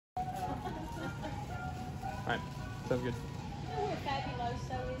Alright, sounds good. You know where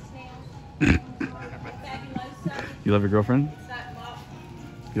Fabuloso is now? Fabuloso. You love your girlfriend? It's like Bob.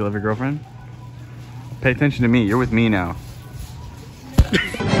 You love your girlfriend? Pay attention to me. You're with me now.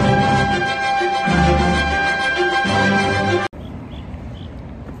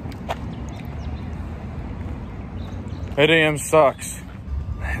 8 a.m. sucks.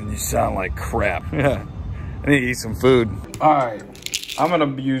 And you sound like crap. Yeah. I need to eat some food. Alright. I'm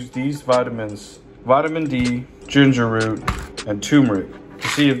gonna use these vitamins. Vitamin D, ginger root, and turmeric. To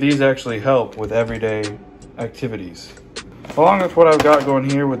see if these actually help with everyday activities. Along with what I've got going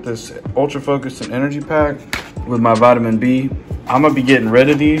here with this Ultra Focus and Energy Pack, with my vitamin B, I'm gonna be getting rid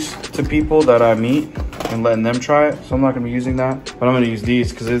of these to people that I meet and letting them try it. So I'm not gonna be using that, but I'm gonna use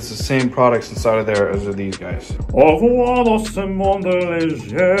these because it's the same products inside of there as are these guys. Au revoir dans ce monde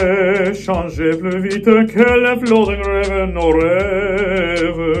léger, changer plus vite que les floating river, nos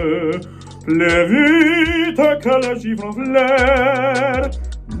rêves. Plus vite que les chiffres en flair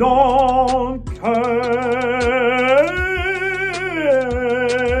dans le cœur.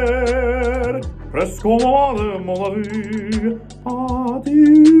 Presque au moment de mon adieu,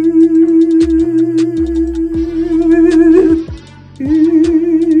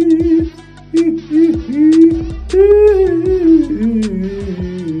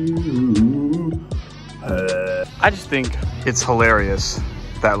 I just think it's hilarious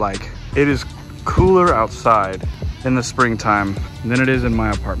that like it is cooler outside in the springtime than it is in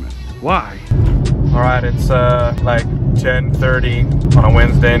my apartment. Why? All right, it's like 10:30 on a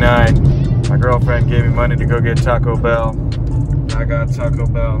Wednesday night. My girlfriend gave me money to go get Taco Bell. I got Taco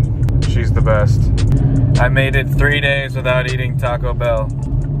Bell. She's the best. I made it 3 days without eating Taco Bell.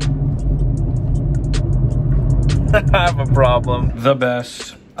 I have a problem. The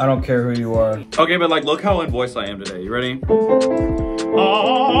best. I don't care who you are. Okay, but like, look how in voice I am today. You ready?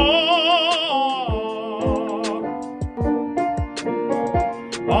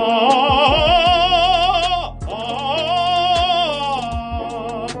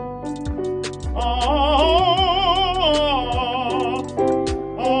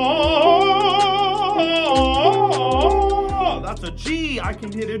 That's a G. I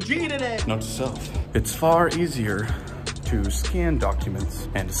can hit a G today. Note to self. It's far easier to scan documents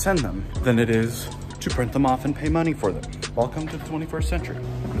and send them than it is to print them off and pay money for them. Welcome to the 21st century.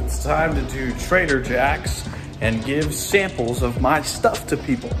 It's time to do Trader Jacks and give samples of my stuff to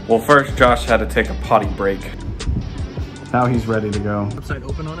people. Well, first Josh had to take a potty break. Now he's ready to go. Website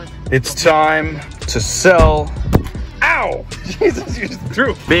open on it? It's time to sell. Ow! Jesus, you just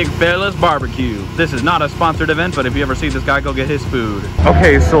threw. Big Fella's Barbecue. This is not a sponsored event, but if you ever see this guy, go get his food.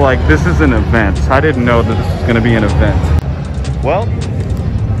 Okay, so like this is an event. I didn't know that this was gonna be an event. Well,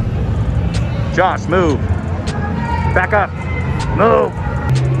 Josh, move. Back up. Move.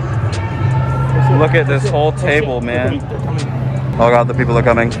 Look at this whole table, man. Oh God, the people are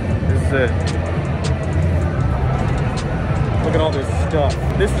coming. This is it. Look at all this stuff.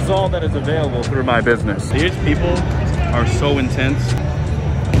 This is all that is available through my business. These people are so intense.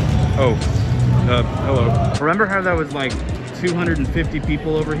 Oh, hello. Remember how that was like 250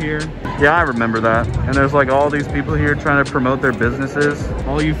 people over here? Yeah, I remember that. And there's like all these people here trying to promote their businesses.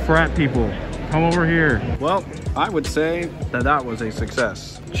 All you frat people, come over here. Well, I would say that that was a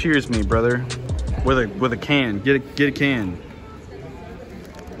success. Cheers me, brother. With a can. Get a can.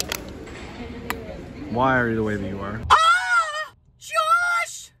 Why are you the way that you are?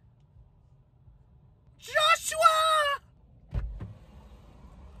 Josh! Joshua!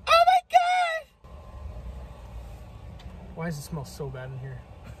 Oh my God! Why does it smell so bad in here?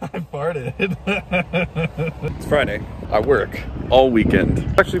 I farted. It's Friday. I work all weekend.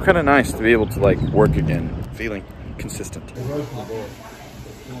 It's actually kind of nice to be able to like work again, feeling consistent.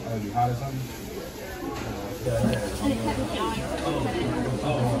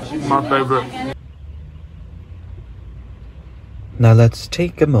 My favorite. Now let's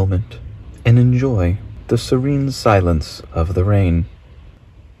take a moment and enjoy the serene silence of the rain.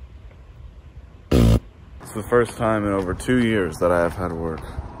 It's the first time in over 2 years that I have had work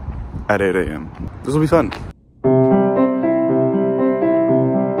at 8 a.m. This will be fun.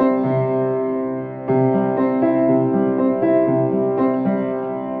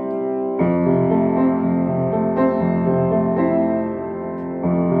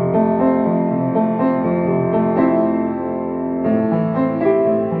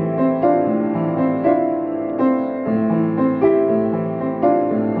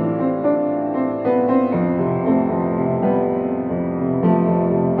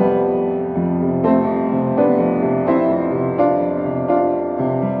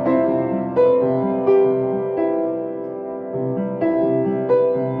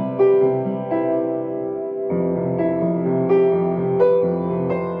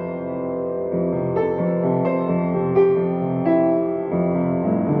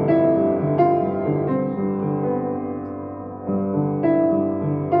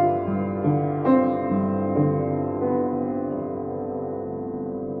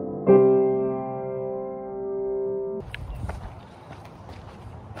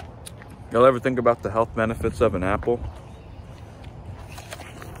 Y'all ever think about the health benefits of an apple?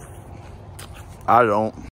 I don't.